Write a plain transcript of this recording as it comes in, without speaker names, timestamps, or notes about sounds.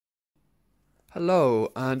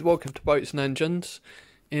Hello and welcome to Boats and Engines.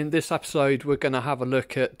 In this episode we're going to have a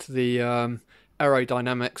look at the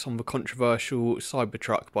aerodynamics on the controversial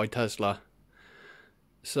Cybertruck by Tesla.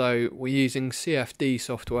 So we're using CFD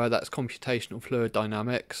software, that's computational fluid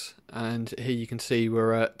dynamics, and here you can see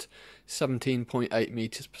we're at 17.8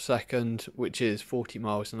 meters per second, which is 40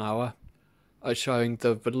 miles an hour. It's showing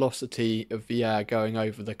the velocity of the air going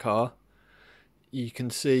over the car. You can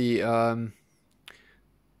see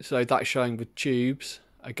so that's showing with tubes,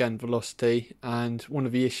 again velocity, and one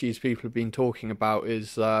of the issues people have been talking about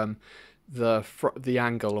is the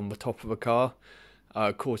angle on the top of a car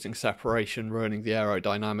causing separation, ruining the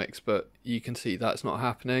aerodynamics, but you can see that's not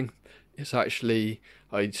happening. It's actually,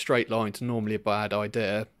 straight lines are normally a bad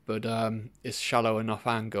idea, but it's shallow enough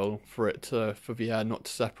angle for the air not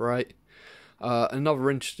to separate. Another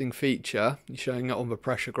interesting feature, showing it on the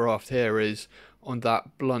pressure graph here, is on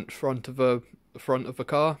that blunt front of a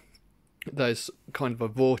car, there's kind of a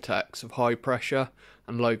vortex of high pressure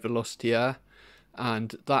and low velocity air,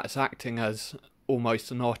 and that's acting as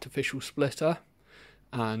almost an artificial splitter,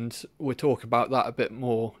 and we'll talk about that a bit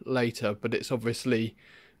more later, but it's obviously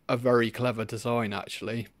a very clever design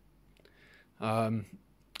actually.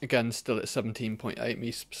 Again, still at 17.8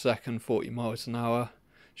 meters per second, 40 miles an hour,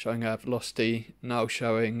 showing air velocity, now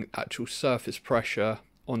showing actual surface pressure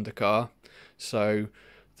on the car. So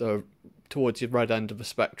towards the red end of the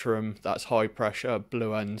spectrum, that's high pressure,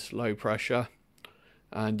 blue end's low pressure,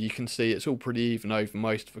 and you can see it's all pretty even over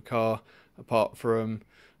most of the car, apart from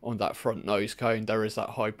on that front nose cone there is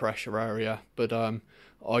that high pressure area. But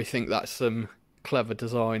I think that's some clever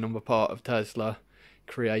design on the part of Tesla,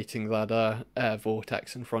 creating that air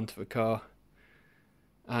vortex in front of the car.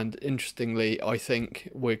 And interestingly, I think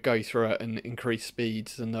we'll go through it and increase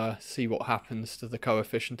speeds and see what happens to the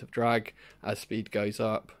coefficient of drag as speed goes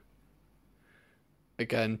up.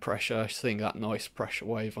 Again, pressure, seeing that nice pressure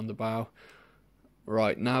wave on the bow.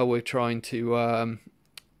 Right, now we're trying to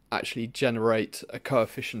actually generate a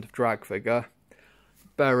coefficient of drag figure.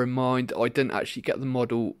 Bear in mind, I didn't actually get the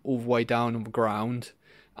model all the way down on the ground,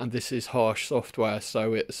 and this is harsh software,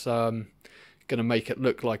 so it's going to make it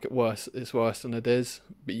look like it's worse than it is.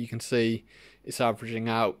 But you can see it's averaging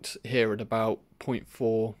out here at about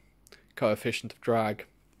 0.4 coefficient of drag,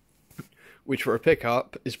 which for a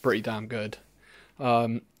pickup is pretty damn good.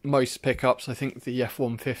 Most pickups, I think the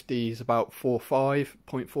F-150 is about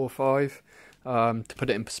 0.45. To put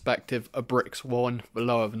it in perspective, a brick's 1, the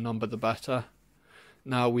lower the number the better.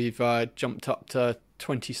 Now we've jumped up to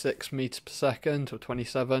 26 meters per second, or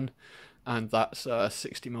 27, and that's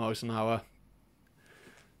 60 miles an hour.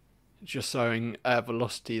 Just showing air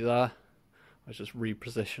velocity there. I was just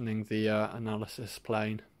repositioning the analysis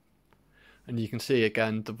plane, and you can see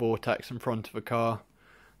again the vortex in front of the car.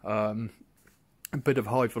 A bit of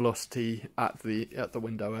high velocity at the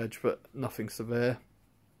window edge, but nothing severe.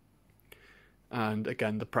 And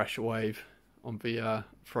again, the pressure wave on the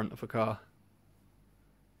front of the car.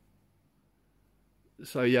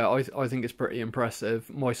 So yeah, I think it's pretty impressive.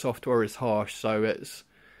 My software is harsh, so it's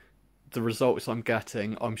the results I'm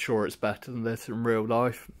getting, I'm sure it's better than this in real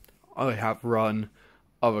life. I have run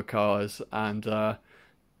other cars and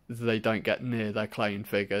they don't get near their claim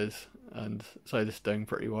figures, and so this is doing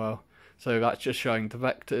pretty well. So that's just showing the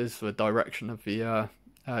vectors, the direction of the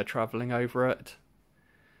air travelling over it,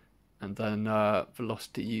 and then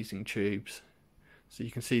velocity using tubes. So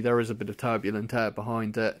you can see there is a bit of turbulent air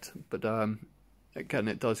behind it, but again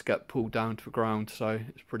it does get pulled down to the ground, so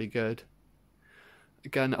it's pretty good.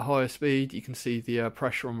 Again, at higher speed you can see the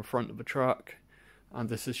pressure on the front of the truck, and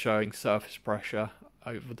this is showing surface pressure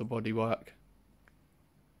over the bodywork.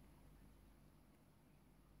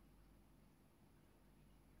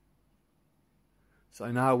 So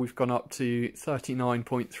now we've gone up to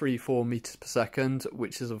 39.34 meters per second,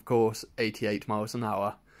 which is of course 88 miles an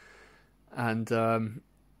hour. And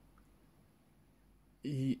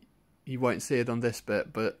you won't see it on this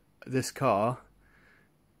bit, but this car,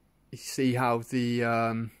 you see how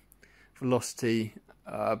the velocity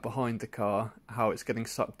behind the car, how it's getting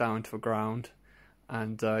sucked down to the ground,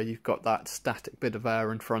 and you've got that static bit of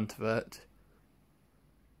air in front of it,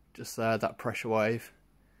 just there, that pressure wave.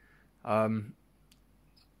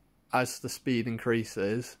 As the speed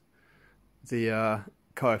increases, the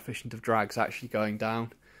coefficient of drag is actually going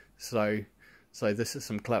down. So this is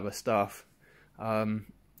some clever stuff. I'll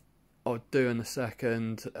do in a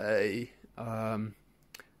second a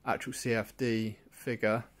actual CFD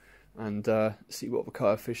figure and see what the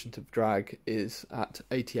coefficient of drag is at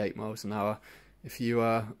 88 miles an hour. If you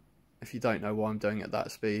don't know why I'm doing it at that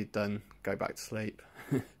speed, then go back to sleep.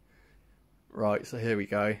 Right, so here we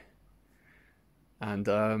go. And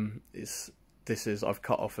this this is, I've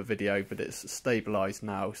cut off a video, but it's stabilised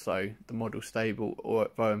now, so the model's stable,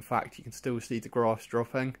 although in fact you can still see the graphs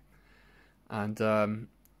dropping, and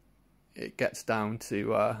it gets down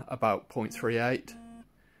to about 0.38.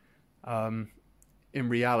 In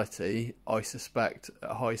reality, I suspect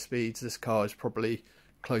at high speeds this car is probably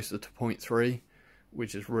closer to 0.3,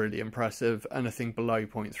 which is really impressive. Anything below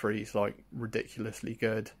 0.3 is like ridiculously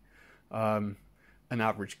good. An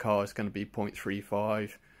average car is going to be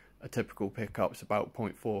 0.35, a typical pickup's about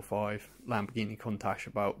 0.45, Lamborghini Countach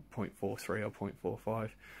about 0.43 or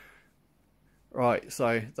 0.45. Right,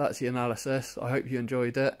 so that's the analysis. I hope you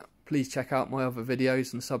enjoyed it. Please check out my other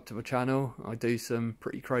videos and sub to the channel. I do some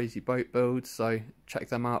pretty crazy boat builds, so check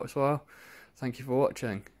them out as well. Thank you for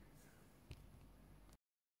watching.